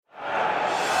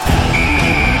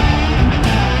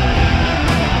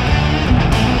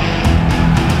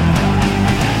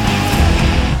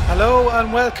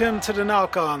welcome to the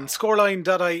Knock On,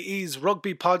 Scoreline.ie's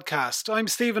rugby podcast. I'm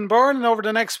Stephen Byrne, and over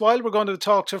the next while we're going to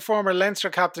talk to former Leinster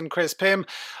captain Chris Pym.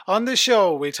 On this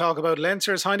show we talk about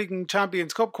Leinster's Heineken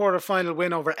Champions Cup quarter-final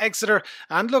win over Exeter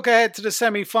and look ahead to the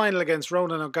semi-final against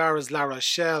Ronan O'Gara's La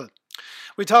Rochelle.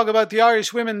 We talk about the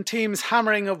Irish women team's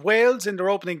hammering of Wales in their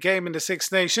opening game in the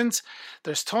Six Nations.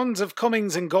 There's tons of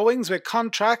comings and goings with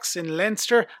contracts in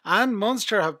Leinster, and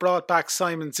Munster have brought back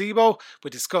Simon Zebo. We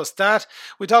discussed that.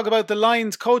 We talk about the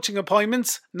Lions coaching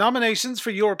appointments, nominations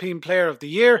for European Player of the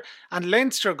Year, and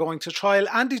Leinster going to trial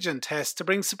antigen tests to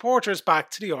bring supporters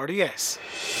back to the RDS.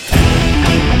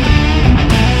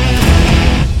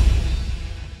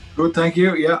 Good, thank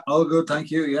you. Yeah, all good,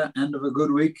 thank you. Yeah, end of a good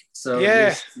week. So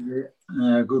yeah,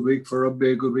 good week for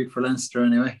rugby, a good week for Leinster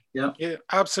anyway. Yeah,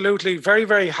 absolutely. Very,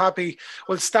 very happy.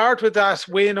 We'll start with that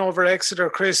win over Exeter,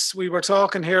 Chris. We were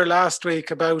talking here last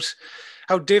week about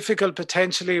how difficult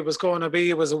potentially it was going to be.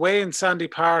 It was away in Sandy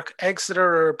Park. Exeter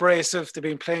are abrasive. They've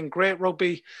been playing great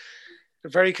rugby.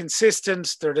 They're very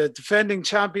consistent. They're the defending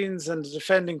champions and the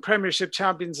defending Premiership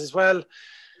champions as well.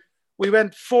 We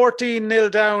went 14-0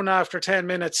 down after 10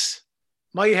 minutes.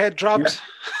 My head dropped.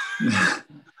 Yeah.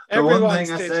 The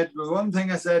one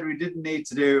thing I said we didn't need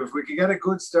to do, if we could get a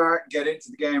good start and get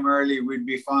into the game early, we'd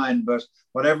be fine. But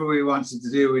whatever we wanted to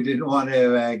do, we didn't want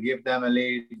to give them a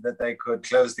lead that they could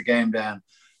close the game down.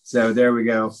 So there we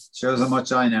go. Shows how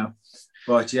much I know.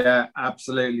 But yeah,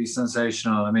 absolutely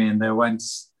sensational. I mean,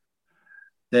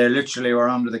 they literally were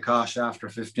under the cosh after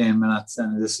 15 minutes,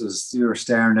 and you were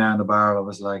staring down the barrel. I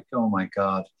was like, oh my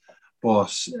God.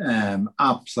 But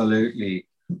absolutely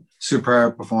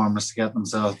superb performance to get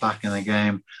themselves back in the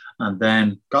game, and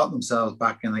then got themselves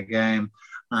back in the game.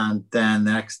 And then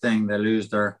the next thing, they lose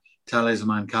their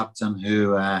talisman captain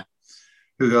who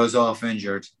goes off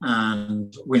injured,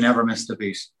 and we never missed a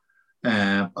beat.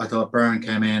 I thought Byrne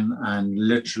came in and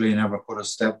literally never put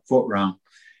a foot wrong.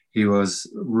 He was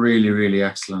really, really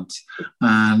excellent.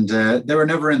 And they were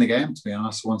never in the game, to be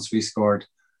honest, once we scored.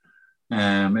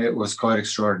 It was quite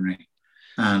extraordinary.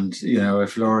 And, you know,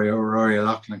 if Rory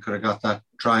O'Loughlin could have got that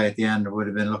try at the end, it would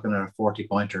have been looking at a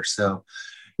 40-pointer. So,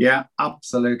 yeah,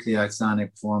 absolutely outstanding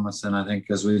performance. And I think,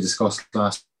 as we discussed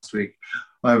last week,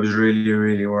 I was really,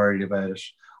 really worried about it.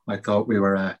 I thought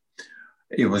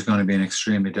it was going to be an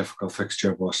extremely difficult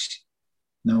fixture, but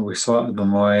no, we swatted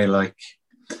them away like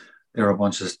they were a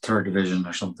bunch of third division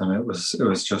or something. It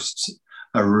was just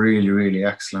a really, really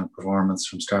excellent performance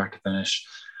from start to finish.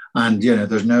 And, you know,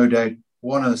 there's no doubt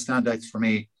one of the standouts for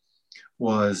me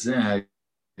was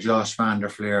Josh van der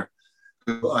Flier,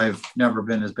 who I've never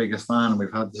been his biggest fan, and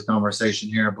we've had this conversation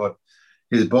here, but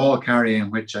his ball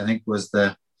carrying, which I think was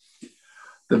the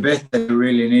bit that he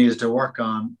really needs to work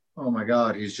on. Oh my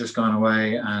God, he's just gone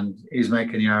away and he's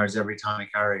making yards every time he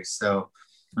carries. So,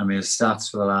 I mean, his stats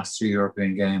for the last 3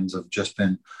 European games have just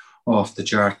been off the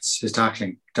charts. His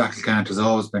tackle count has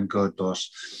always been good, but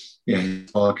yeah,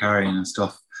 his ball carrying and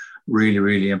stuff really,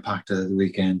 really impacted the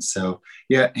weekend. So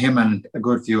yeah, him and a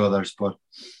good few others, but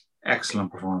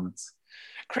excellent performance.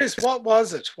 Chris, what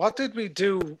was it? What did we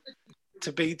do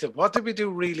to beat them? What did we do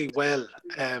really well,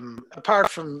 apart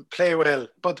from play well?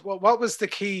 But what was the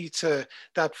key to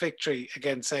that victory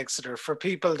against Exeter for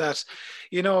people that,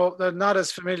 you know, they're not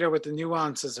as familiar with the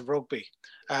nuances of rugby?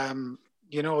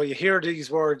 You know, you hear these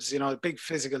words, you know, big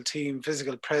physical team,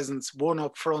 physical presence, one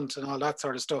up front and all that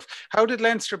sort of stuff. How did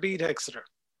Leinster beat Exeter?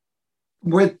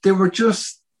 They were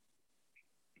just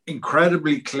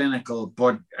incredibly clinical,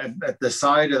 but at the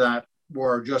side of that,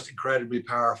 were just incredibly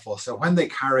powerful. So when they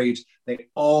carried, they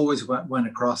always went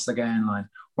across the gain line.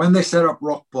 When they set up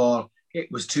ruck ball,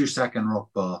 it was 2-second ruck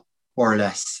ball or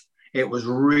less. It was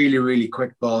really, really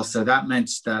quick ball. So that meant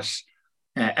that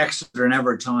Exeter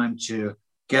never had time to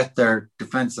get their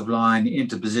defensive line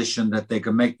into position that they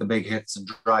could make the big hits and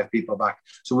drive people back.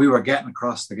 So we were getting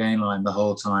across the gain line the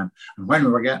whole time. And when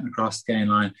we were getting across the gain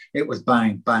line, it was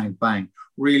bang, bang, bang.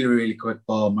 Really, really quick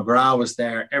ball. McGrath was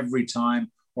there every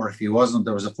time. Or if he wasn't,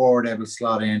 there was a forward able to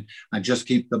slot in and just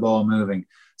keep the ball moving.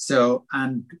 So,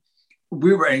 and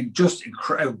we were just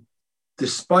incredible.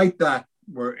 Despite that,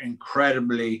 we're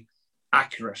incredibly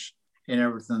accurate in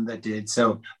everything they did.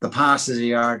 So the pass is a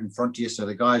yard in front of you, so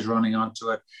the guy's running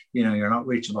onto it. You know, you're not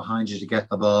reaching behind you to get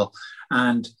the ball.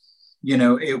 And, you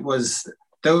know, it was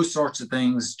those sorts of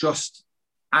things, just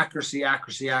accuracy,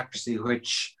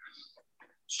 which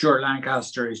Stuart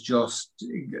Lancaster is just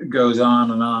goes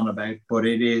on and on about, but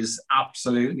it is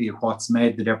absolutely what's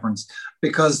made the difference,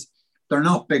 because they're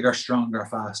not bigger, stronger,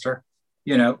 faster.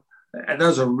 You know,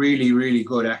 that's a really, really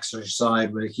good exercise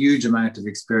with a huge amount of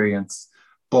experience,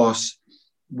 but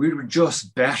we were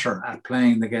just better at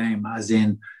playing the game, as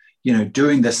in,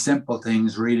 doing the simple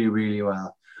things really, really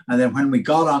well. And then when we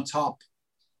got on top,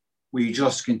 we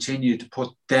just continued to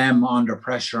put them under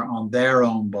pressure on their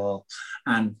own ball.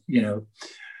 And,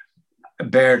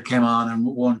 Baird came on and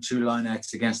won 2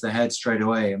 line-outs against the head straight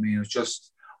away. I mean, it was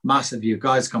just massive. You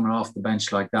guys coming off the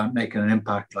bench like that, making an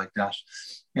impact like that.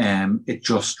 It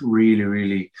just really,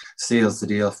 really seals the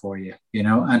deal for you,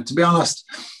 And to be honest,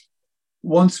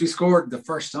 once we scored the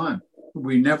first time,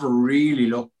 we never really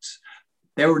looked.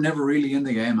 They were never really in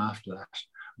the game after that.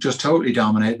 Just totally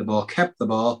dominated the ball, kept the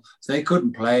ball. So they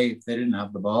couldn't play if they didn't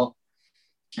have the ball.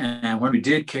 And when we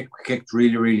did kick, we kicked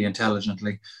really, really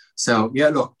intelligently. So, yeah,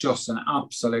 look, just an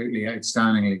absolutely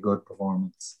outstandingly good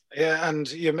performance. Yeah,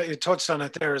 and you touched on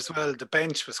it there as well. The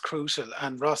bench was crucial,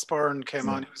 and Ross Byrne came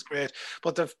on. He was great.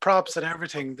 But the props and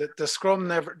everything, the scrum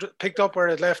never picked up where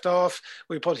it left off.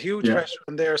 We put huge pressure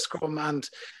on their scrum, and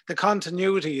the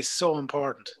continuity is so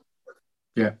important.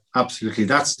 Yeah, absolutely.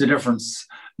 That's the difference,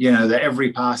 that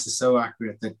every pass is so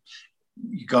accurate that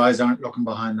you guys aren't looking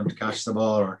behind them to catch the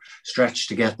ball or stretch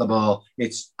to get the ball.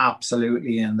 It's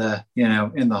absolutely in the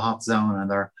hot zone,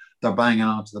 and they're banging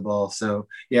onto the ball. So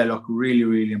yeah, look, really,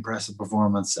 really impressive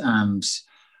performance, and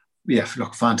yeah,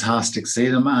 look, fantastic to see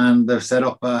them. And they've set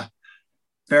up a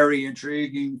very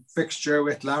intriguing fixture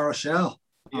with La Rochelle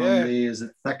on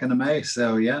the 2nd of May.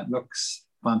 So yeah, looks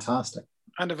fantastic.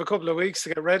 And have a couple of weeks to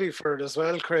get ready for it as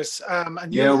well, Chris.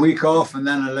 A week off, and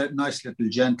then a nice little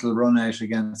gentle run out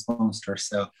against Munster.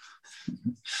 So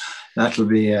that'll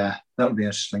be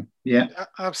interesting. Yeah,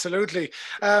 absolutely.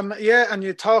 And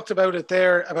you talked about it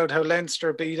there about how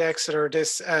Leinster beat Exeter.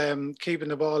 This keeping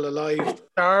the ball alive,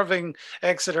 starving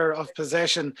Exeter of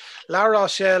possession. La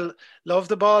Rochelle love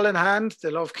the ball in hand.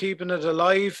 They love keeping it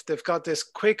alive. They've got this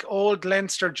quick old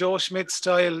Leinster Joe Schmidt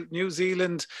style New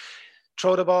Zealand.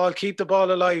 Throw the ball, keep the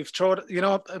ball alive,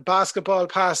 a basketball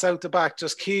pass out the back,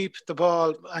 just keep the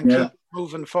ball and keep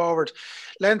moving forward.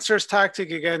 Leinster's tactic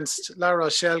against La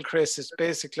Rochelle, Chris, is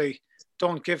basically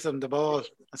don't give them the ball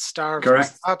and starve them.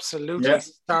 Absolutely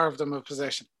starve them of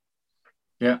possession.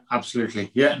 Yeah,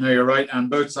 absolutely. Yeah, no, you're right. And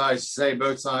both sides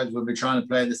will be trying to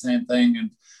play the same thing.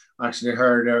 And I actually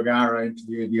heard O'Gara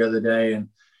interview the other day, and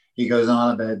he goes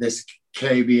on about this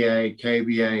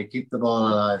KBA, keep the ball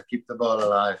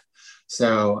alive.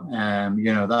 So,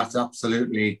 that's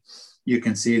absolutely, you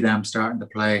can see them starting to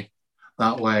play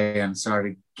that way and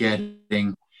started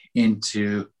getting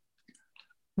into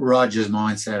Roger's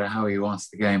mindset of how he wants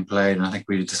the game played. And I think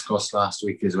we discussed last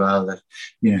week as well that,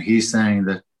 he's saying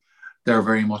that they're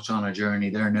very much on a journey.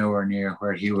 They're nowhere near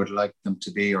where he would like them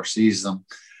to be or sees them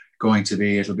going to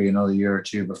be. It'll be another year or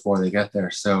two before they get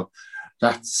there. So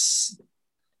that's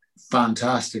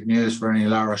fantastic news for any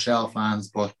La Rochelle fans,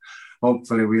 but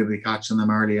hopefully we'll be catching them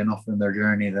early enough in their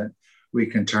journey that we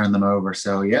can turn them over.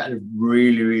 So yeah,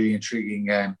 really, really intriguing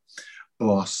game.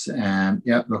 But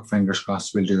look, fingers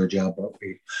crossed we'll do a job. But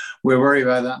we'll worry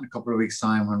about that in a couple of weeks'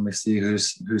 time when we see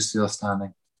who's still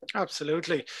standing.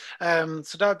 Absolutely.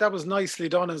 So that was nicely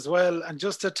done as well. And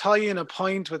just to tie in a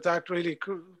point with that, really,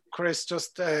 Chris,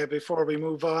 just before we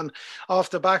move on, off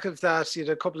the back of that, you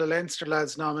had a couple of Leinster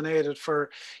lads nominated for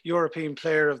European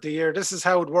Player of the Year. This is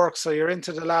how it works. So you're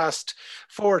into the last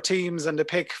 4 teams, and they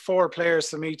pick 4 players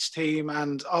from each team.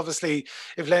 And obviously,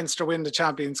 if Leinster win the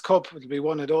Champions Cup, it'll be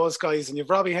one of those guys. And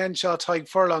you've Robbie Henshaw, Tyke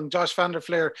Furlong, Josh van der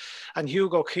Flier, and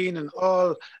Hugo Keenan,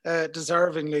 all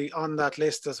deservingly on that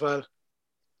list as well.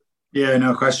 Yeah,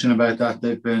 no question about that.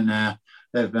 They've been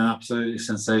absolutely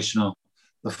sensational,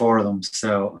 the 4 of them.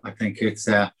 So I think it's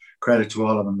credit to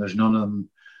all of them. There's none of them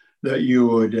that you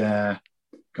would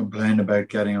complain about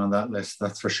getting on that list.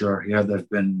 That's for sure. Yeah, there've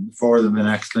been 4 of them been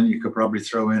excellent. You could probably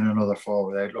throw in another 4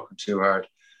 without looking too hard.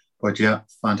 But yeah,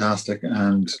 fantastic.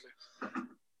 And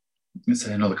let's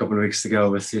say another couple of weeks to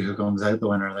go. We'll see who comes out the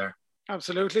winner there.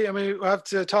 Absolutely. I mean, we have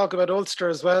to talk about Ulster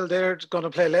as well. They're going to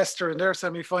play Leicester in their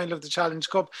semi-final of the Challenge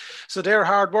Cup. So their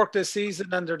hard work this season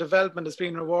and their development has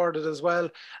been rewarded as well.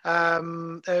 A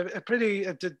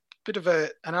bit of an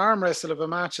arm wrestle of a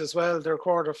match as well, their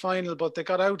quarter-final, but they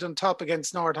got out on top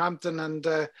against Northampton and,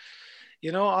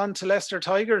 on to Leicester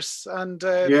Tigers. And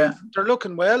they're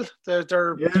looking well. They did.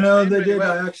 Well.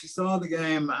 I actually saw the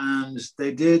game, and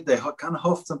they did. They kind of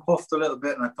huffed and puffed a little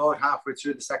bit, and I thought halfway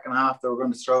through the second half they were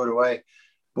going to throw it away.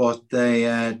 But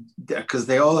because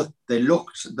they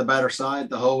looked the better side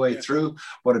the whole way through.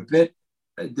 But a bit,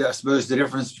 I suppose the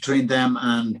difference between them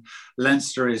and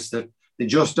Leinster is that they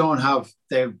just don't have.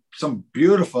 They have some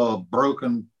beautiful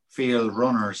broken field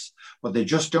runners, but they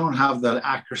just don't have the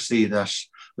accuracy that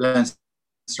Leinster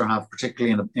have,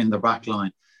 particularly in the back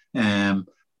line.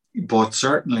 but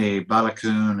certainly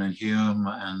Balakoon and Hume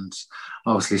and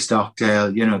obviously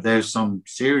Stockdale, there's some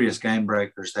serious game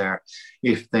breakers there.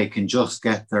 If they can just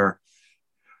get their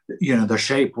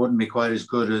shape wouldn't be quite as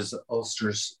good as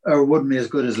Ulster's, or wouldn't be as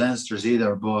good as Leinster's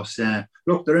either. But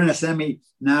look, they're in a semi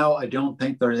now. I don't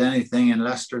think there's anything in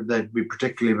Leicester they'd be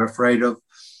particularly afraid of.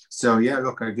 So yeah,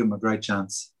 look, I give them a great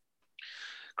chance.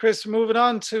 Chris, moving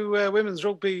on to women's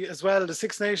rugby as well. The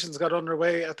Six Nations got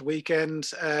underway at the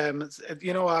weekend.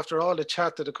 After all the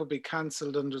chat that it could be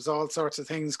cancelled and there's all sorts of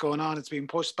things going on, it's been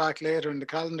pushed back later in the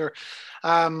calendar.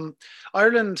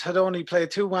 Ireland had only played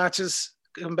 2 matches,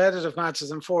 competitive matches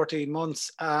in 14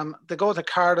 months. They go to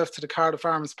Cardiff, to the Cardiff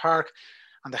Arms Park,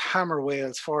 and they hammer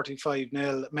Wales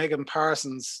 45-0. Megan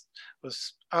Parsons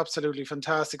was absolutely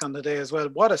fantastic on the day as well.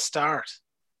 What a start.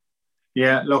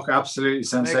 Yeah, look, absolutely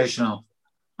sensational.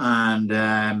 And,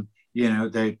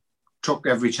 they took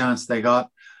every chance they got.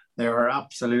 They were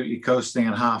absolutely coasting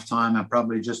at halftime and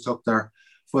probably just took their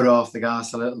foot off the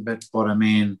gas a little bit. But I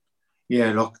mean,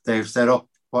 yeah, look, they've set up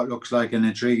what looks like an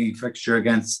intriguing fixture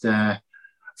against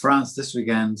France this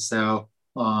weekend. So,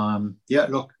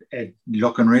 look,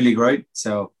 looking really great.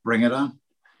 So bring it on.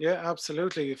 Yeah,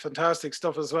 absolutely. Fantastic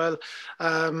stuff as well.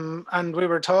 And we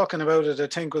were talking about it, I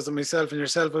think, was it myself and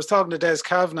yourself. I was talking to Des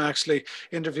Kavanagh, actually,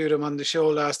 interviewed him on the show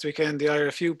last weekend, the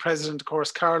IRFU president, of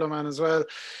course, Carlo Man as well.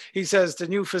 He says the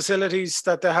new facilities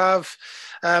that they have,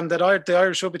 that the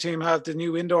Irish rugby team have, the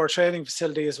new indoor training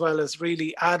facility as well, has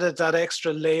really added that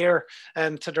extra layer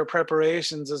to their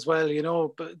preparations as well.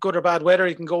 Good or bad weather,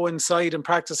 you can go inside and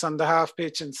practice on the half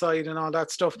pitch inside and all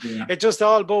that stuff. Yeah. It just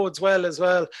all bodes well as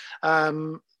well.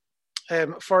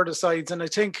 For the sides, and I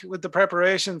think with the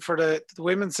preparation for the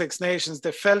Women's Six Nations,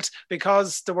 they felt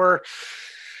because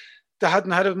they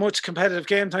hadn't had much competitive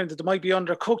game time that they might be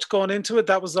undercooked going into it.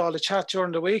 That was all the chat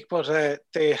during the week, but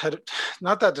they had,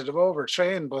 not that they've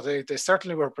overtrained, but they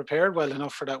certainly were prepared well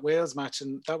enough for that Wales match,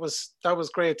 and that was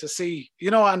great to see,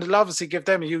 and it'll obviously give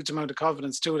them a huge amount of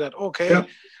confidence too, that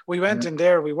we went in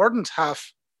there, we weren't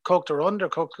half cooked or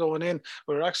undercooked going in,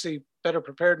 we were actually better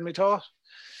prepared than we thought.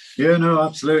 Yeah, no,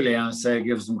 absolutely. And I'd say it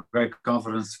gives them great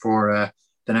confidence for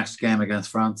the next game against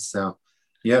France. So,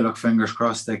 yeah, look, fingers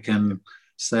crossed they can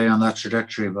stay on that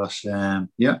trajectory. But,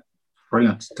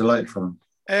 brilliant. Delighted for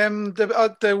them.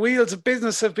 The wheels of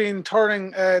business have been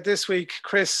turning this week,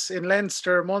 Chris, in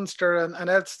Leinster, Munster and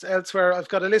elsewhere. I've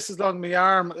got a list as long as my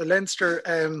arm. Leinster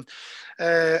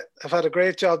have had a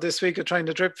great job this week of trying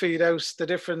to drip feed out the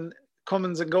different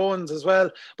comings and goings as well,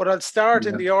 but I'll start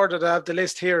in the order that I have the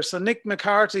list here. So Nick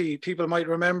McCarthy, people might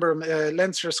remember him,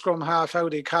 Leinster scrum half out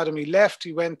of the academy, left,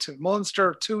 he went to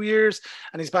Munster 2 years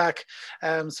and he's back.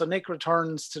 So Nick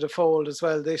returns to the fold as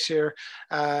well this year.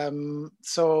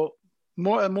 So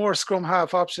more scrum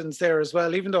half options there as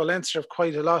well, even though Leinster have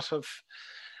quite a lot of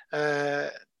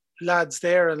lads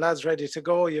there and lads ready to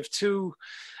go. You have 2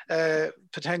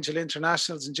 potential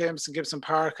internationals in Jameson Gibson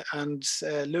Park and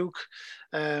Luke,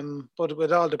 but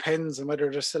it all depends on whether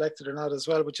they're selected or not as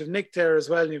well. But you've Nick there as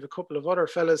well, and you have a couple of other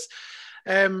fellas.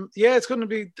 It's going to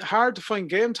be hard to find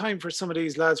game time for some of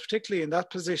these lads, particularly in that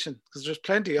position, because there's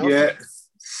plenty of them.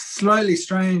 Slightly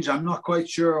strange. I'm not quite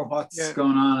sure what's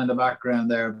going on in the background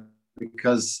there,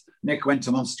 because Nick went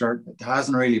to Munster,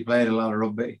 hasn't really played a lot of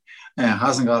rugby,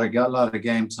 hasn't got a lot of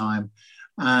game time,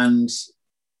 and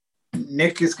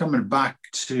Nick is coming back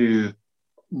to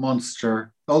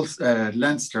Leinster,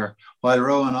 while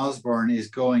Rowan Osborne is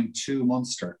going to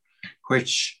Munster,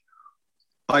 which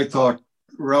I thought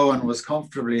Rowan was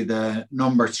comfortably the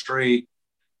number 3,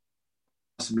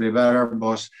 possibly better,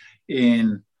 but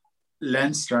in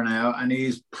Leinster now, and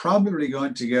he's probably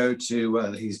going to go to,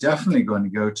 he's definitely going to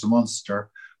go to Munster,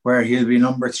 where he'll be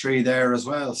number 3 there as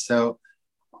well. So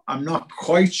I'm not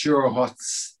quite sure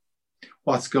what's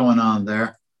going on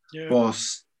there. Yeah. But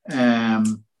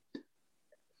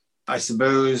I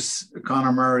suppose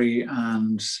Conor Murray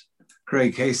and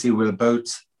Craig Casey will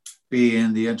both be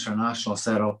in the international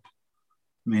setup.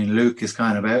 I mean, Luke is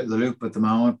kind of out of the loop at the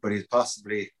moment, but he's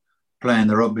possibly playing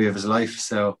the rugby of his life.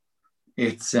 So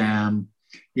it's, the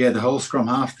whole scrum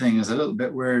half thing is a little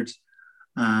bit weird.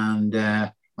 And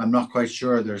I'm not quite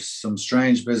sure. There's some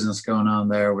strange business going on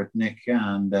there with Nick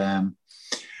and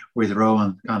with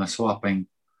Rowan kind of swapping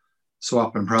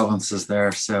provinces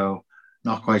there, so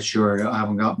not quite sure. I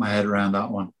haven't got my head around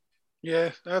that one.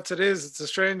 Yeah, it's a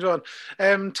strange one.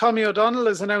 Tommy O'Donnell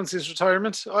has announced his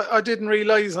retirement. I didn't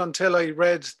realise until I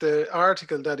read the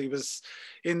article that he was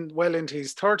into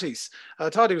his 30s. I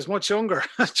thought he was much younger.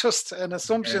 Just an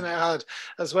assumption I had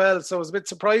as well. So I was a bit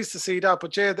surprised to see that.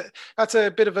 But that's a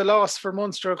bit of a loss for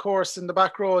Munster, of course, in the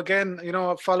back row again,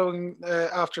 following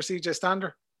after CJ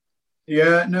Stander.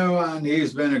 Yeah, no, and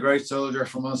he's been a great soldier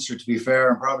for Munster, to be fair,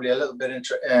 and probably a little bit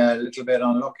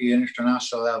unlucky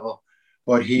international level,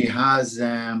 but he's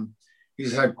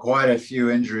had quite a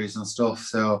few injuries and stuff.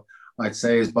 So I'd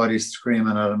say his body's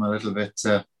screaming at him a little bit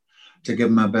to give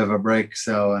him a bit of a break.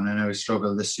 So, and I know he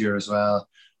struggled this year as well,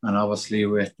 and obviously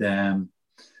with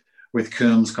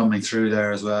Coombs coming through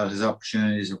there as well, his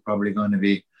opportunities are probably going to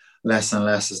be less and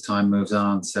less as time moves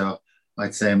on. So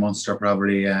I'd say Munster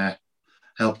probably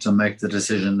helped him make the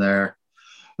decision there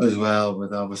as well,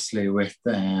 with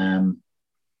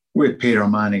Peter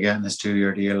O'Mahony getting his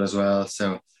 2-year deal as well.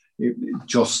 So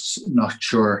just not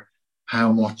sure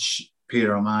how much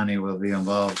Peter O'Mahony will be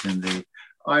involved in the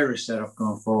Irish setup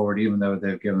going forward, even though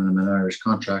they've given him an Irish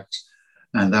contract.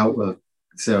 And that will,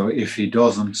 so if he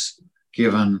doesn't,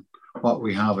 given what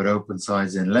we have at open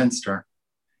sides in Leinster,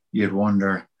 you'd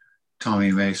wonder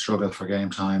Tommy may struggle for game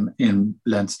time in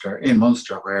Munster,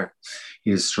 where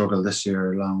he's struggled this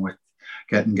year along with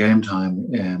getting game time,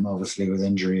 obviously with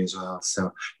injury as well.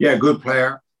 So yeah, good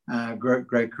player,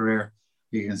 great career.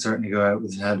 He can certainly go out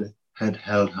with his head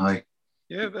held high.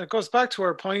 Yeah, it goes back to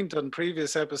our point on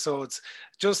previous episodes.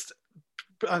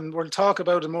 And we'll talk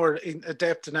about it more in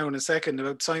depth now in a second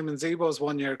about Simon Zebo's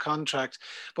 1-year contract,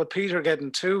 but Peter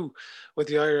getting 2 with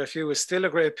the IRFU is still a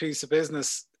great piece of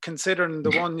business, considering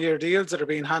the 1-year deals that are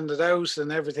being handed out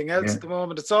and everything else at the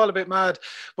moment. It's all a bit mad,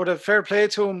 but a fair play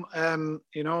to him.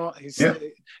 He's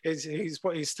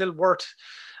still worth.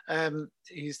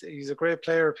 He's a great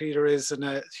player, Peter is, and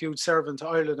a huge servant to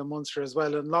Ireland and Munster as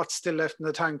well, and lots still left in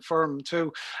the tank for him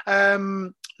too.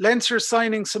 Leinster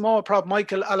signing Samoa prop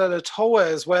Michael Alalatoa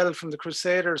as well from the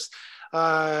Crusaders.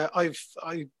 I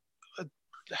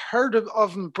heard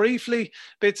of him briefly,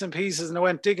 bits and pieces, and I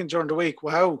went digging during the week.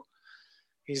 Wow,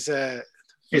 he's a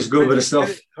good bit of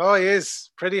stuff. Oh, he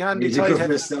is pretty handy. He's a good bit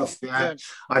of stuff. Yeah,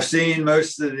 I've seen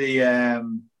most of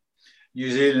the New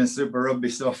Zealand Super Rugby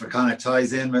stuff. It kind of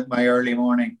ties in with my early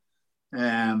morning.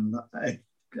 I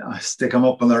stick them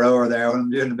up on the rower there when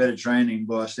I'm doing a bit of training.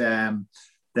 But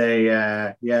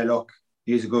look,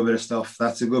 he's a good bit of stuff.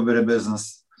 That's a good bit of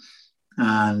business,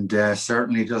 and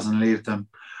certainly doesn't leave them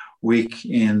weak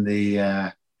in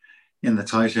the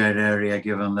tight head area,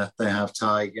 given that they have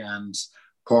Tig and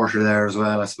Porter there as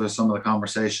well. I suppose some of the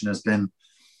conversation has been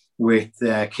with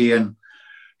Cian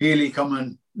Healy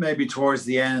coming maybe towards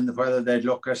the end, whether they'd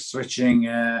look at switching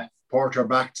Porter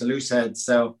back to Loosehead.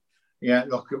 So yeah,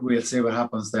 look, we'll see what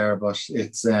happens there. But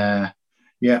it's I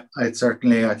think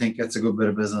it's a good bit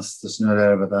of business. There's no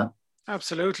doubt about that.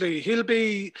 Absolutely,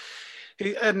 he's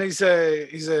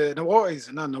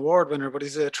not an award winner, but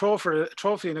he's a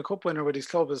trophy and a cup winner with his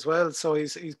club as well. So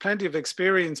he's plenty of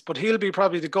experience, but he'll be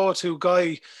probably the go-to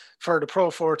guy for the Pro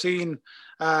 14.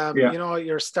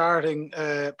 Your starting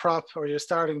prop or your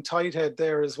starting tight head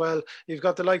there as well. You've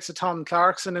got the likes of Tom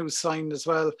Clarkson who's signed as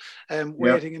well,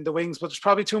 waiting in the wings, but there's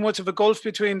probably too much of a gulf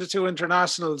between the two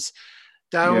internationals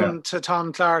down to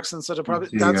Tom Clarkson, so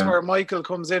that's where Michael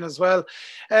comes in as well.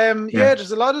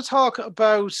 There's a lot of talk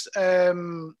about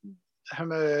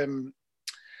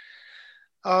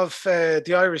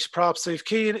the Irish props. So you've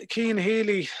Cian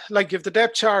Healy, like you've the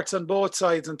depth charts on both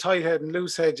sides, and tight head and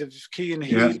loose head. You've Cian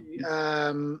Healy.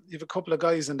 You've a couple of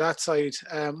guys on that side.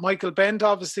 Michael Bent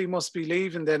obviously must be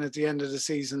leaving then at the end of the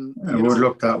season. It would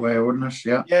look that way, wouldn't it?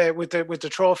 Yeah. Yeah, with the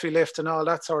trophy lift and all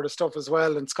that sort of stuff as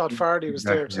well. And Scott Fardy was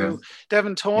there too.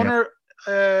 Devin Toner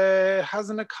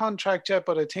hasn't a contract yet,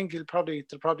 but I think they'll probably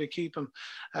keep him.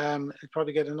 He'll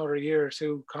probably get another year or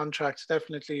two contract,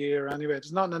 definitely a year anyway.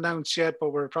 It's not announced yet,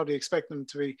 but we're probably expecting him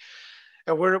to be.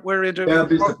 We're into. Yeah, I'd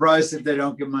be surprised if they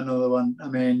don't give him another one. I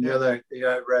mean, I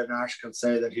read an article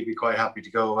say that he'd be quite happy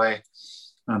to go away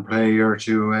and play a year or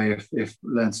two away if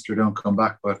Leinster don't come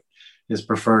back, but his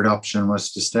preferred option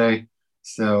was to stay.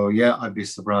 So yeah, I'd be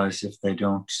surprised if they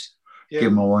don't. Give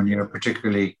him a 1 year,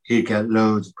 particularly he'd get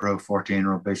loads of Pro 14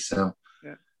 rugby. So,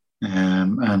 I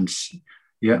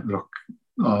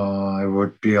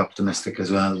would be optimistic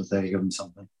as well that they give him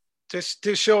something. This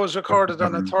show is recorded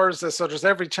on a Thursday, so there's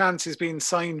every chance he's being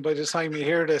signed by the time you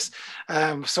hear this.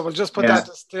 So we'll just put that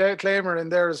disclaimer in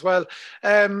there as well.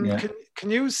 Can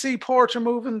you see Porter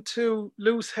moving to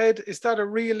Loosehead? Is that a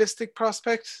realistic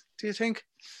prospect, do you think?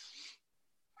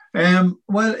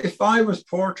 Well, if I was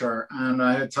Porter and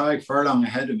I had Tadhg Furlong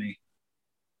ahead of me,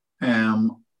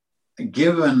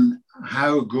 given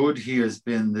how good he has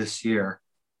been this year,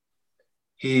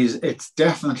 it's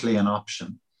definitely an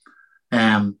option.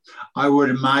 I would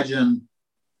imagine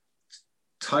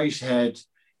tight head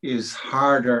is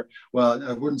harder. Well,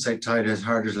 I wouldn't say tight head is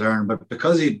harder to learn, but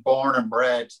because he's born and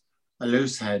bred a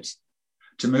loose head,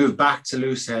 to move back to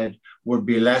loose head would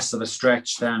be less of a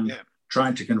stretch than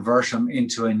trying to convert him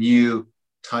into a new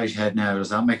tight head now. Does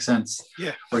that make sense?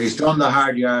 Yeah. Where he's done the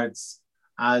hard yards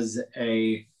as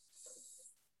a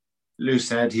loose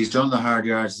head. He's done the hard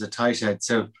yards as a tight head.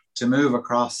 So to move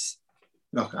across,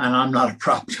 look, and I'm not a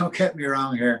prop, don't get me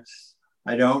wrong here.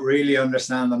 I don't really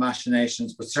understand the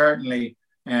machinations, but certainly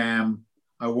I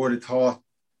would have thought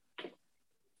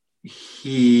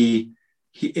he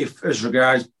if as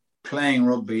regards playing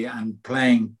rugby and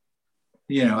playing,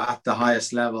 at the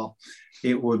highest level,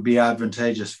 it would be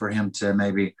advantageous for him to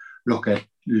maybe look at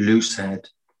loose head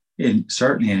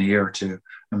certainly in a year or two.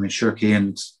 I mean, sure,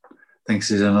 Keane thinks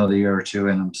he's another year or two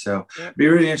in him. So it'd be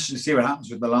really interesting to see what happens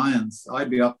with the Lions. I'd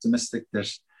be optimistic that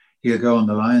he'll go on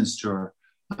the Lions tour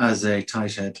as a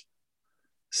tight head.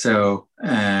 So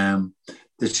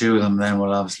the two of them then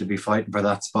will obviously be fighting for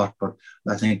that spot. But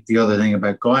I think the other thing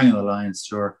about going on the Lions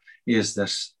tour is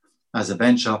that as a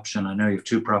bench option, I know you have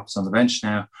two props on the bench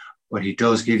now, but he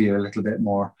does give you a little bit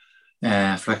more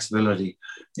flexibility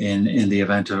in the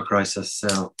event of a crisis.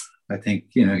 So I think,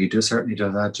 he certainly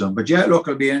does that to him. But yeah, look,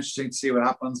 it'll be interesting to see what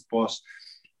happens. But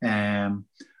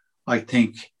I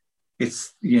think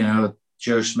it's,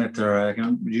 Joe Schmidt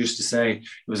used to say it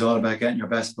was all about getting your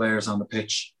best players on the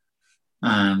pitch.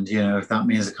 And, if that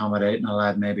means accommodating a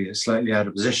lad maybe slightly out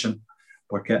of position,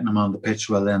 but getting him on the pitch,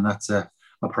 well, then that's a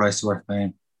price worth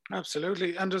paying.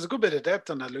 Absolutely. And there's a good bit of depth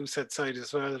on that loose head side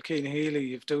as well. Keane Healy,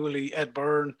 you've Dooley, Ed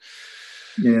Byrne.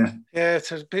 Yeah. Yeah,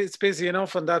 it's busy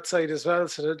enough on that side as well.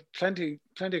 So there's plenty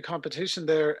of competition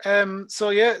there.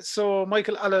 So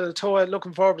Michael Alatoa,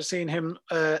 looking forward to seeing him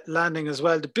landing as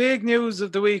well. The big news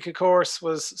of the week, of course,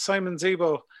 was Simon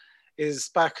Zebo is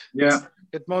back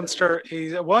at Munster.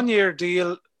 He's a 1-year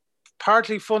deal,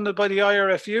 partly funded by the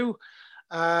IRFU.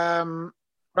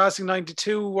 Racing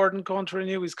 92 weren't going to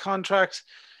renew his contract.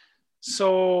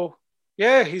 So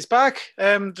yeah, he's back.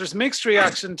 There's mixed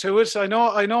reaction to it. I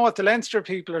know what the Leinster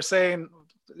people are saying.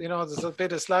 There's a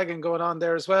bit of slagging going on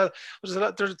there as well.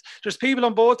 There's people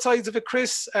on both sides of it,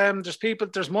 Chris.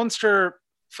 There's Munster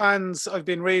fans I've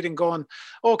been reading going,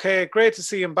 okay, great to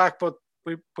see him back, but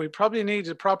we probably need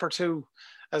a proper two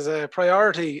as a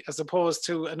priority as opposed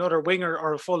to another winger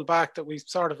or a full back that we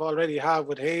sort of already have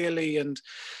with Haley and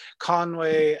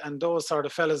Conway and those sort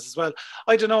of fellas as well.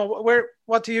 I don't know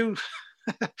what do you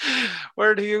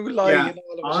where do you lie in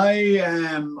all of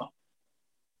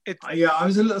it? I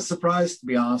was a little surprised, to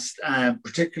be honest,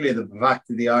 particularly the fact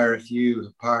that the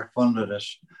IRFU part funded it.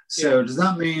 So does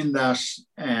that mean that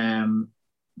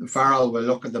Farrell will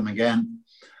look at them again?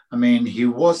 I mean, he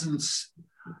wasn't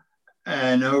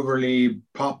an overly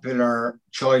popular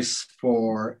choice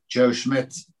for Joe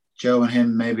Schmidt. Joe and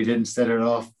him maybe didn't set it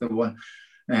off the one.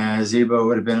 Zebo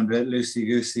would have been a bit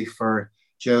loosey-goosey for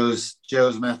Joe's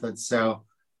method. So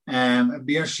it'd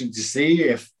be interesting to see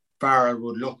if Farrell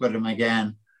would look at him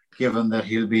again, given that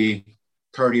he'll be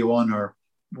 31 or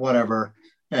whatever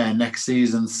next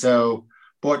season. So,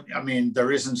 but I mean,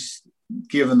 there isn't,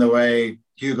 given the way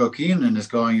Hugo Keenan is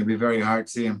going, it'd be very hard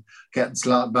to see him getting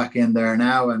slotted back in there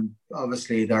now. And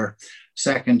obviously their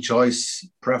second choice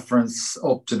preference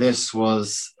up to this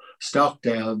was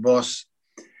Stockdale. But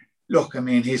look, I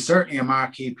mean, he's certainly a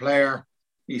marquee player.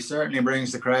 He certainly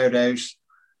brings the crowd out.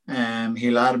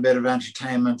 He'll add a bit of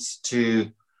entertainment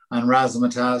and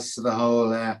razzmatazz to the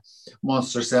whole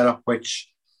Munster setup, which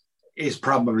is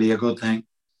probably a good thing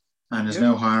and is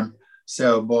no harm.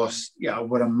 So, but yeah, I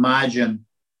would imagine,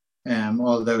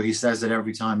 although he says it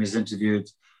every time he's interviewed,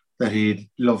 that he'd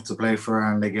love to play for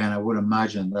Ireland again, I would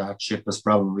imagine that ship has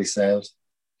probably sailed.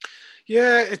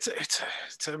 Yeah, it's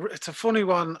a funny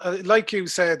one. Like you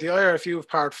said, the IRFU have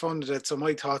part funded it, so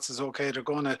my thoughts is okay. They're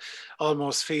going to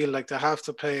almost feel like they have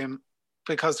to pay him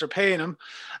because they're paying him.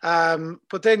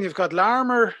 But then you've got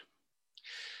Larmour,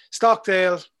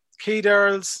 Stockdale, Keith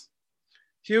Earls,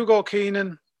 Hugo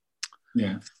Keenan,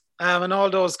 and all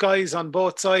those guys on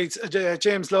both sides.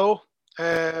 James Lowe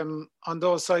on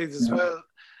those sides as well.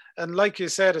 And like you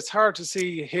said, it's hard to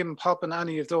see him popping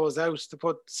any of those out to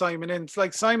put Simon in. It's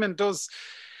like Simon does,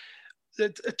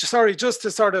 just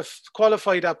to sort of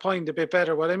qualify that point a bit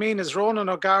better. What I mean is Ronan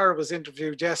O'Gara was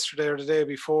interviewed yesterday or the day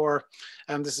before,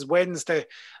 and this is Wednesday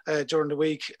during the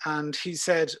week, and he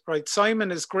said, right,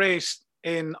 Simon is great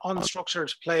in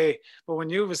unstructured play, but when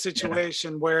you have a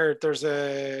situation where there's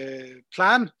a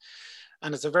plan,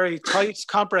 and it's a very tight,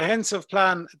 comprehensive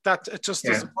plan, that it just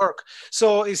doesn't work.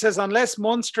 So he says, unless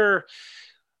Munster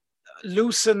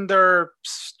loosen their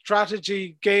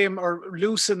strategy game or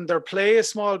loosen their play a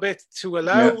small bit to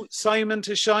allow Simon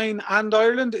to shine and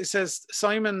Ireland, he says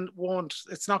Simon won't,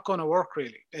 it's not going to work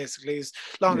really, basically, is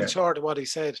long and short of what he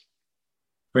said.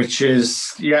 Which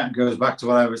is, goes back to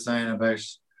what I was saying about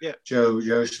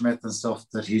Joe Schmidt and stuff,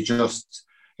 that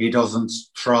he doesn't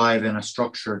thrive in a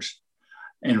structured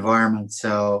environment.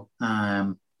 So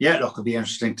look, it'll be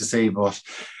interesting to see, but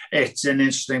it's an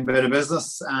interesting bit of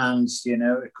business, and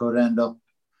it could end up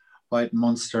biting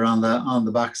Munster on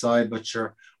the backside. But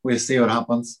sure, we'll see what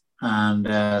happens. And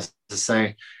to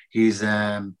say, he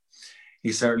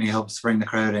certainly helps bring the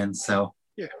crowd in, so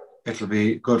it'll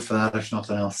be good for that if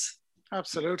nothing else.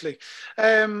 Absolutely.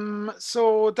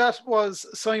 So that was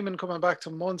Simon coming back to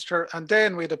Munster, and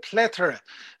then we had a plethora,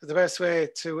 is the best way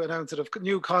to announce it, of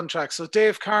new contracts. So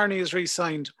Dave Carney is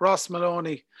re-signed, Ross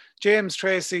Maloney, James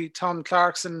Tracy, Tom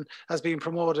Clarkson has been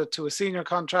promoted to a senior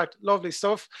contract. Lovely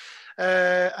stuff.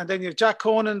 And then you have Jack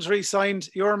Conan's re-signed,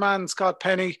 your man Scott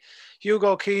Penny,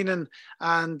 Hugo Keenan,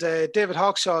 and David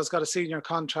Hawkshaw has got a senior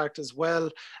contract as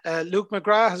well. Luke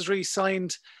McGrath has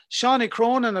re-signed. Shawnee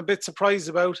Cronin, a bit surprised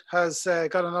about, has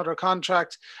got another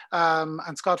contract,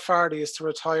 and Scott Fardy is to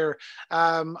retire.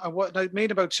 And what I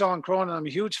mean about Sean Cronin, I'm a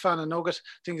huge fan of Nugget.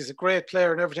 I think he's a great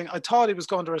player and everything. I thought he was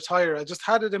going to retire. I just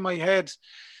had it in my head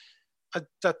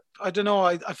that I don't know.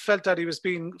 I felt that he was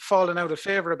being fallen out of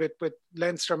favour a bit with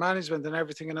Leinster management and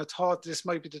everything, and I thought this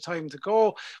might be the time to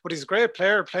go. But he's a great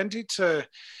player, plenty to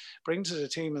bring to the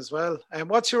team as well. And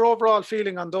what's your overall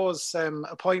feeling on those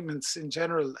appointments in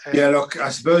general? Look, I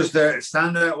suppose the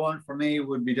standout one for me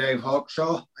would be Dave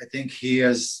Hawkshaw. I think he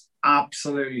has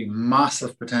absolutely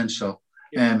massive potential.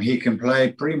 He can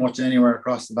play pretty much anywhere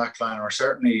across the back line, or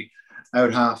certainly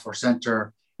out half or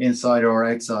centre, inside or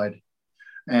outside.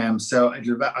 So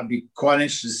I'd be quite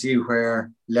interested to see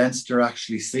where Leinster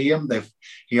actually see him.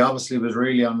 He obviously was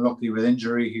really unlucky with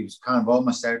injury. He was kind of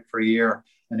almost out for a year,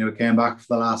 and he came back for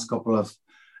the last couple of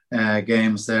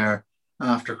games there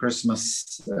after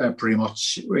Christmas, pretty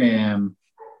much in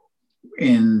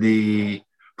the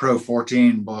Pro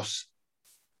 14, but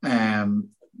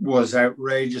was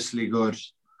outrageously good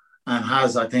and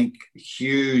has, I think,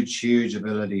 huge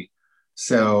ability.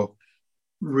 So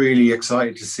really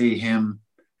excited to see him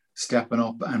stepping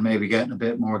up and maybe getting a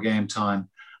bit more game time.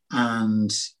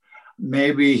 And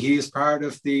maybe he's part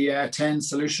of the 10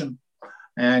 solution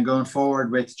going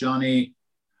forward with Johnny.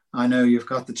 I know you've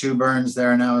got the two Burns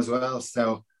there now as well.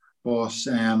 So, but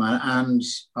and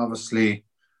obviously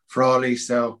Frawley.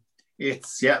 So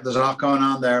it's there's a lot going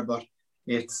on there, but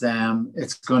it's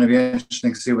going to be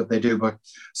interesting to see what they do. But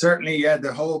certainly,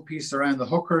 the whole piece around the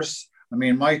hookers. I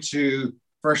mean, my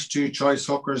first two choice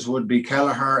hookers would be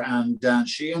Kelleher and Dan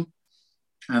Sheehan,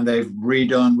 and they've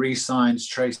re-signed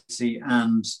Tracy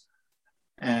and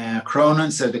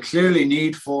Cronin. So they clearly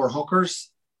need 4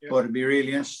 hookers, but it'd be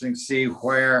really interesting to see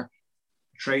where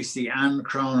Tracy and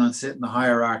Cronin sit in the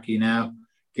hierarchy now,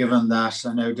 given that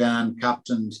I know Dan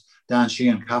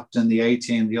Sheehan captained the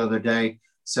 18 the other day.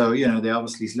 So, they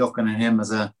obviously looking at him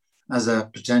as a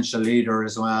potential leader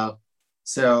as well.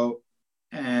 So,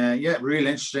 really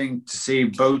interesting to see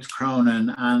both Cronin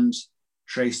and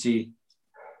Tracy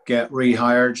get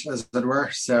rehired, as it were.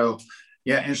 So,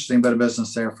 interesting bit of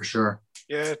business there for sure.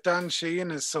 Yeah, Dan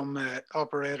Sheehan is some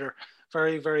operator.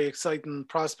 Very, very exciting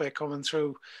prospect coming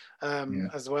through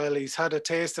as well. He's had a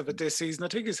taste of it this season. I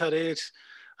think he's had 8.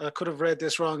 I could have read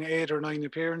this wrong, 8 or 9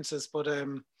 appearances, but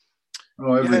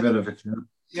every bit of it.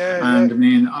 Yeah. I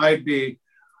mean, I'd be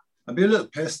a little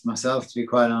pissed myself, to be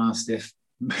quite honest, if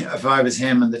I was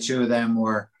him and the two of them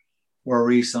were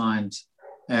re-signed.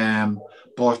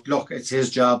 But look, it's his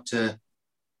job to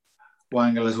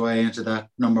wangle his way into that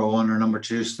number 1 or number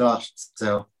 2 slot.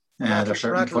 So they're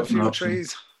certainly putting up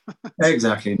trees.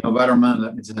 Exactly, no better man,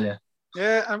 let me tell you.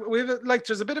 Yeah, and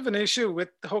there's a bit of an issue with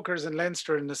the hookers in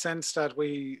Leinster in the sense that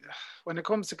when it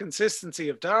comes to consistency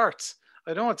of darts,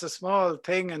 I know it's a small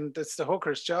thing and it's the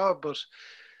hooker's job, but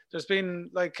there's been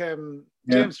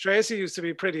James Tracy used to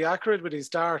be pretty accurate with his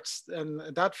darts, and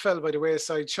that fell by the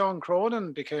wayside. Sean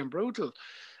Cronin became brutal.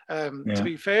 To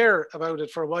be fair about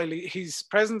it, for a while, his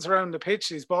presence around the pitch,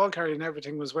 his ball carrying and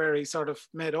everything was where he sort of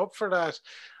made up for that.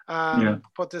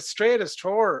 But the straightest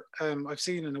thrower I've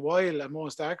seen in a while and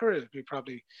most accurate would be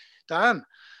probably Dan.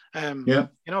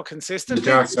 Consistent. The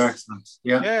darts are excellent.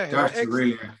 Darts are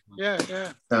really excellent.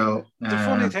 Yeah. So the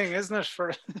funny thing, isn't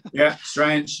it?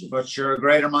 Strange, but sure,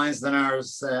 greater minds than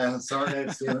ours. Sorry,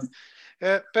 Stephen.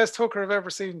 Yeah, best hooker I've ever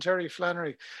seen, Jerry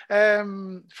Flannery.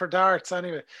 For darts,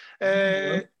 anyway.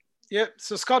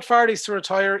 So Scott Fardy's to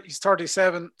retire. He's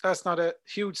 37. That's not a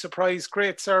huge surprise.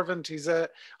 Great servant. He's a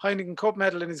Heineken Cup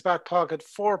medal in his back pocket,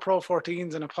 4 Pro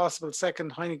 14s and a possible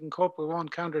second Heineken Cup. We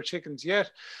won't count our chickens yet.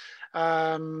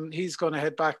 He's going to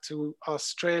head back to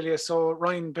Australia. So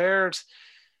Ryan Baird,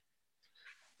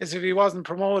 as if he wasn't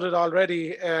promoted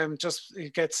already, he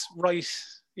gets right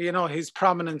his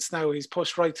prominence now. He's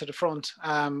pushed right to the front,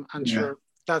 and sure,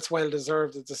 that's well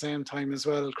deserved at the same time as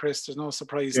well, Chris. There's no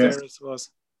surprise there, I suppose.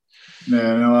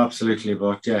 No, absolutely.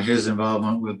 But yeah, his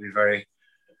involvement will be very,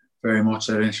 very much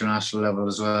at international level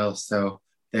as well. So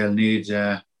they'll need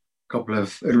a couple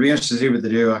of. It'll be interesting to see what they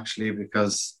do actually,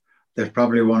 because there's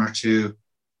probably one or two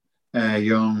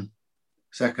young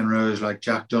second rows like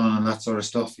Jack Dunn and that sort of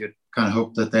stuff. You'd kind of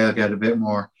hope that they'll get a bit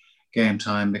more game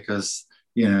time, because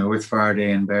with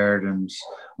Vardy and Baird and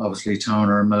obviously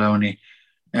Toner and Maloney,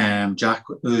 Jack,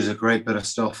 who's a great bit of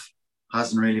stuff,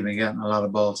 hasn't really been getting a lot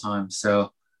of ball time.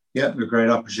 So yeah, a great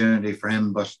opportunity for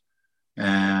him. But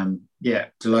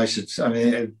delighted. I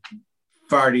mean,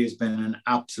 Vardy has been an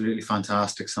absolutely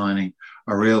fantastic signing,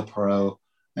 a real pro,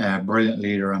 brilliant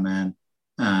leader, and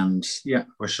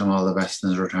wish him all the best in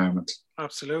his retirement.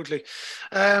 Absolutely.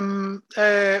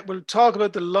 We'll talk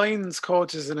about the Lions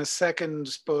coaches in a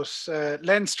second, but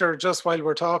Leinster, just while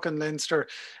we're talking Leinster,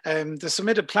 they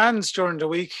submitted plans during the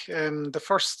week. The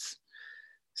first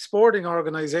sporting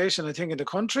organisation, I think, in the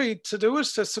country to do it,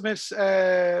 to submit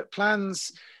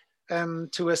plans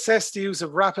to assess the use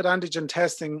of rapid antigen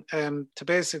testing to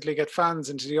basically get fans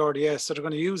into the RDS. So they're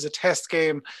going to use a test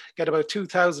game, get about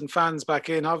 2,000 fans back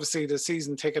in. Obviously, the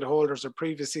season ticket holders or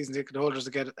previous season ticket holders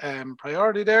will get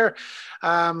priority there.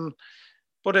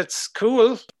 But it's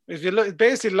cool. If you look,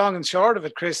 basically long and short of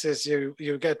it, Chris, is you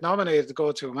get nominated to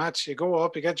go to a match. You go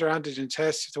up, you get your antigen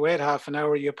test, you have to wait half an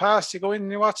hour, you pass, you go in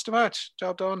and you watch the match.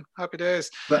 Job done. Happy days.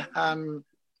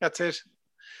 That's it.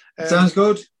 Sounds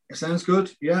good. It sounds good.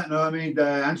 Yeah, no, I mean, the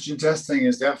antigen testing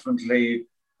is definitely,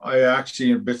 I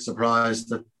actually am a bit surprised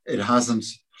that it hasn't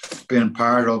been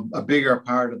a bigger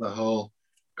part of the whole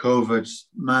COVID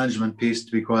management piece,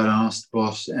 to be quite honest.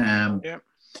 But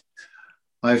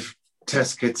I've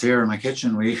test kits here in my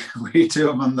kitchen. We do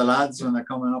them on the lads when they're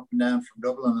coming up and down from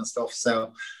Dublin and stuff.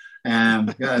 So,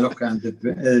 and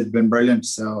it's been brilliant.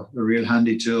 So, a real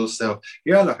handy tool. So,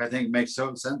 I think it makes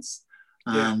total sense.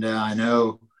 And I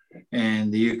know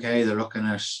in the UK they're looking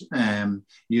at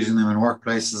using them in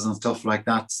workplaces and stuff like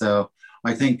that. So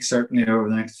I think certainly over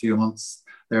the next few months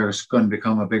they're going to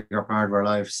become a bigger part of our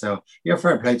lives. So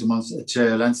fair play to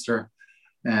Leinster,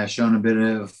 showing a bit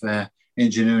of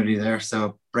ingenuity there.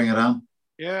 So bring it on.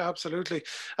 Yeah, absolutely.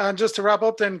 And just to wrap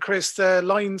up then, Chris, the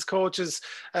Lions coaches.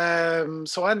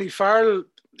 So Andy Farrell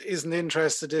isn't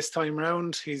interested this time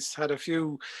round. He's had a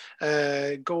few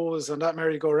goes on that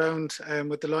merry-go-round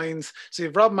with the Lions. So you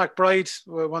have Rob McBride,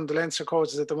 one of the Leinster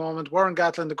coaches at the moment, Warren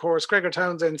Gatland, of course, Gregor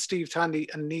Townsend, Steve Tandy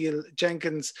and Neil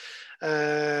Jenkins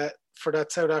for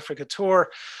that South Africa tour.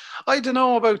 I don't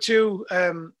know about you.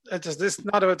 This is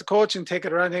not about the coaching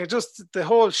ticket or anything. Just the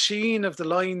whole sheen of the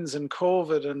Lions and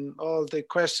COVID and all the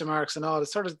question marks and all.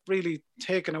 It's sort of really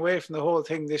taken away from the whole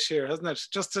thing this year, hasn't it?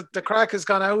 Just the crack has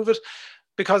gone out of it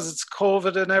because it's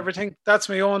COVID and everything. That's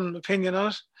my own opinion on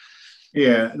it.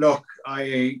 Yeah, look,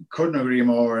 I couldn't agree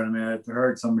more. I mean, I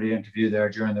heard somebody interview there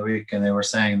during the week and they were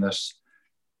saying that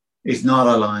it's not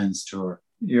a Lions tour.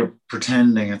 You're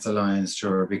pretending it's a Lions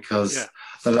tour because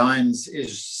the Lions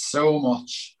is so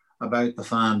much about the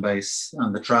fan base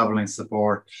and the travelling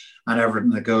support and everything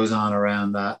that goes on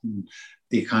around that and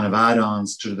the kind of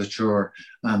add-ons to the tour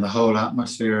and the whole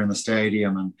atmosphere in the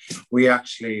stadium. And we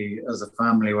actually, as a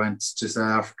family, went to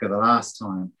South Africa the last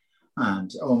time.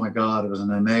 And oh my God, it was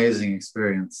an amazing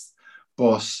experience.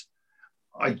 But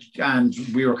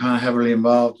we were kind of heavily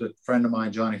involved with a friend of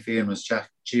mine, Johnny Feehan, was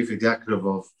chief executive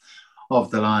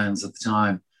of the Lions at the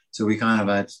time. So we kind of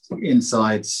had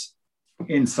inside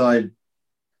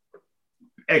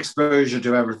exposure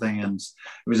to everything. And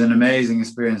it was an amazing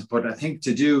experience. But I think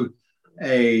to do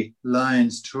a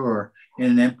Lions tour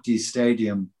in an empty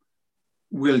stadium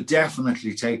will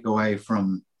definitely take away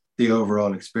from the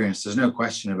overall experience. There's no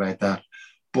question about that.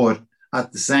 But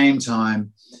at the same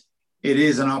time, it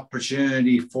is an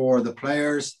opportunity for the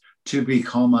players to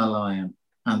become a Lion.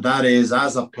 And that is,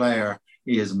 as a player,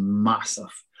 is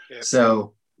massive. Yeah.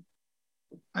 So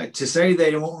to say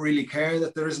they don't really care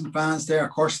that there isn't fans there,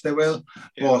 of course they will.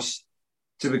 Yeah. But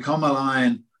to become a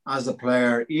Lion as a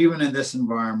player, even in this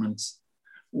environment,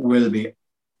 will be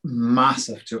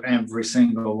massive to every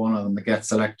single one of them that gets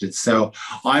selected. So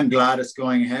I'm glad it's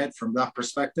going ahead from that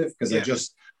perspective, because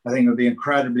I think it would be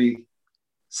incredibly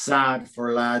sad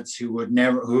for lads who will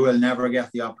never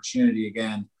get the opportunity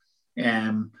again.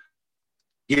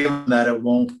 Given that it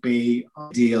won't be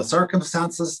ideal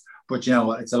circumstances, but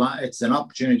it's an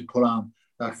opportunity to put on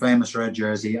that famous red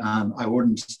jersey, and I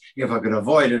wouldn't, if I could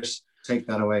avoid it, take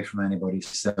that away from anybody.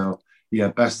 So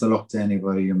best of luck to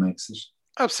anybody who makes it.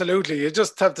 Absolutely. You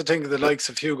just have to think of the likes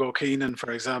of Hugo Keenan,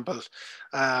 for example.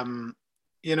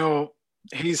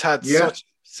 he's had such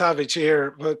savage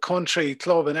year with country,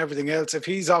 club and everything else. If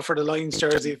he's offered a Lions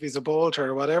jersey, if he's a Bolter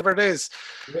or whatever it is,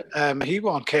 he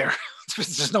won't care.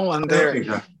 There's no one there.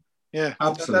 Exactly. Yeah,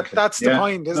 absolutely. That's the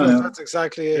point, isn't it? That's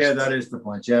exactly it. Yeah, that is the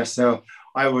point. Yeah, so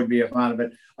I would be a fan of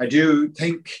it. I do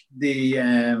think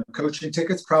the coaching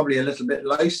ticket's probably a little bit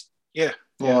light. Yeah.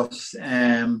 But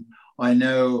I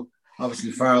know,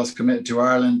 obviously, Farrell's committed to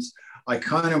Ireland. I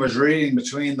kind of was reading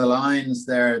between the lines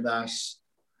there that...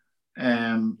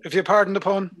 if you pardon the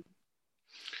pun.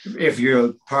 If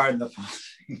you'll pardon the pun,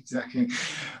 exactly.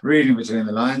 Reading between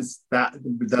the lines, that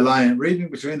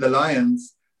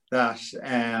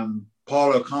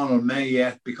Paul O'Connell may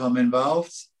yet become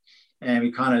involved. And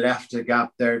he kind of left a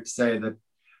gap there to say that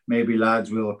maybe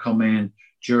lads will come in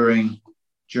during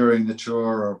the tour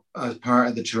or as part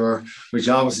of the tour, which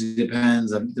obviously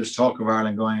depends. There's talk of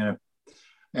Ireland going on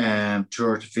a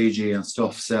tour to Fiji and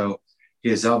stuff. So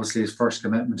his first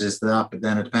commitment is to that, but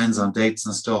then it depends on dates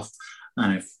and stuff.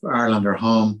 And if Ireland are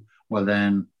home, well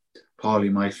then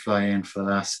Paulie might fly in for the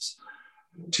last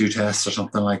 2 tests or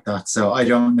something like that. So I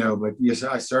don't know, but yes,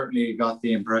 I certainly got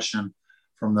the impression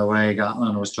from the way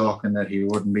Gatland was talking that he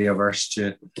wouldn't be averse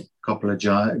to a couple of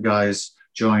guys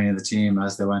joining the team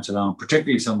as they went along,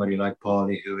 particularly somebody like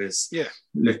Paulie, who is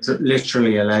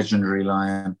literally a legendary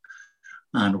Lion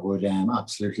and would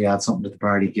absolutely add something to the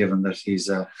party, given that he's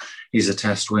a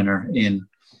test winner in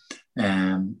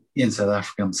South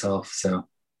Africa himself. So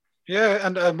yeah,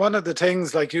 and one of the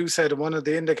things, like you said, one of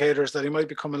the indicators that he might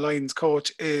become a Lions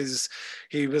coach is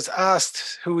he was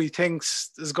asked who he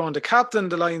thinks is going to captain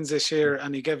the Lions this year,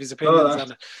 and he gave his opinions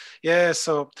on it. Yeah,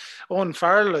 so Owen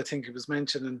Farrell, I think he was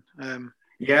mentioning.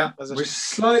 Which is a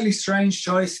slightly strange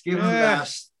choice, given that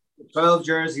the 12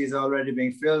 jersey is already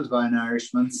being filled by an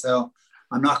Irishman. So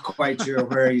I'm not quite sure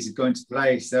where he's going to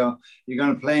play. So you're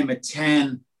going to play him at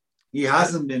 10. He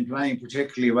hasn't been playing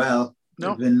particularly well.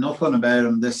 No. There's been nothing about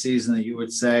him this season that you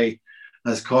would say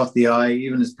has caught the eye.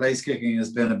 Even his place kicking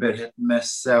has been a bit hit and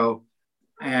miss. So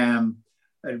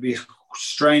it'd be a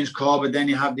strange call. But then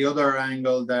you have the other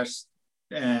angle that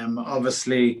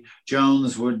obviously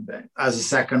Jones would, as a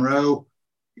second row,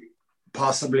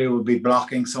 possibly would be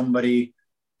blocking somebody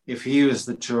if he was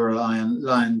the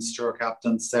Lions tour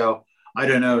captain. So I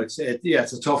don't know. It's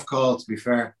a tough call, to be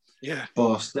fair. Yeah.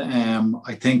 But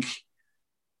I think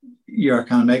you're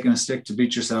kind of making a stick to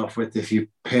beat yourself with if you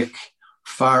pick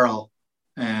Farrell.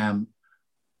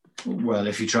 Well,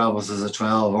 if he travels as a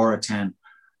 12 or a 10,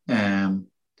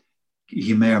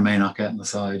 he may or may not get in the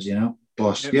side, you know.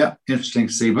 But interesting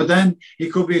to see. But then he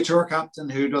could be a tour captain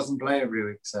who doesn't play every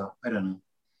week. So I don't know.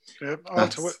 Yeah,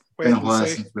 that's been a while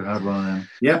since we've had one of them.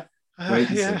 Yeah.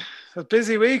 A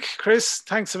busy week, Chris.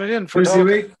 Thanks a million for busy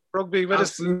week. Rugby with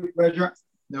us. Absolute pleasure.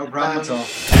 No problem at all.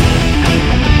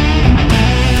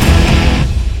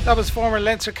 That was former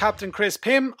Leinster captain Chris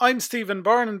Pym. I'm Stephen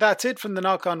Byrne, and that's it from the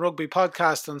Knock On Rugby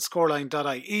podcast on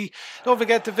scoreline.ie. Don't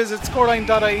forget to visit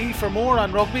scoreline.ie for more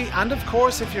on rugby, and of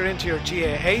course, if you're into your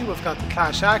GAA, we've got the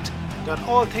Clash Act, we've got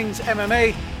all things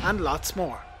MMA, and lots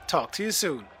more. Talk to you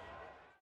soon.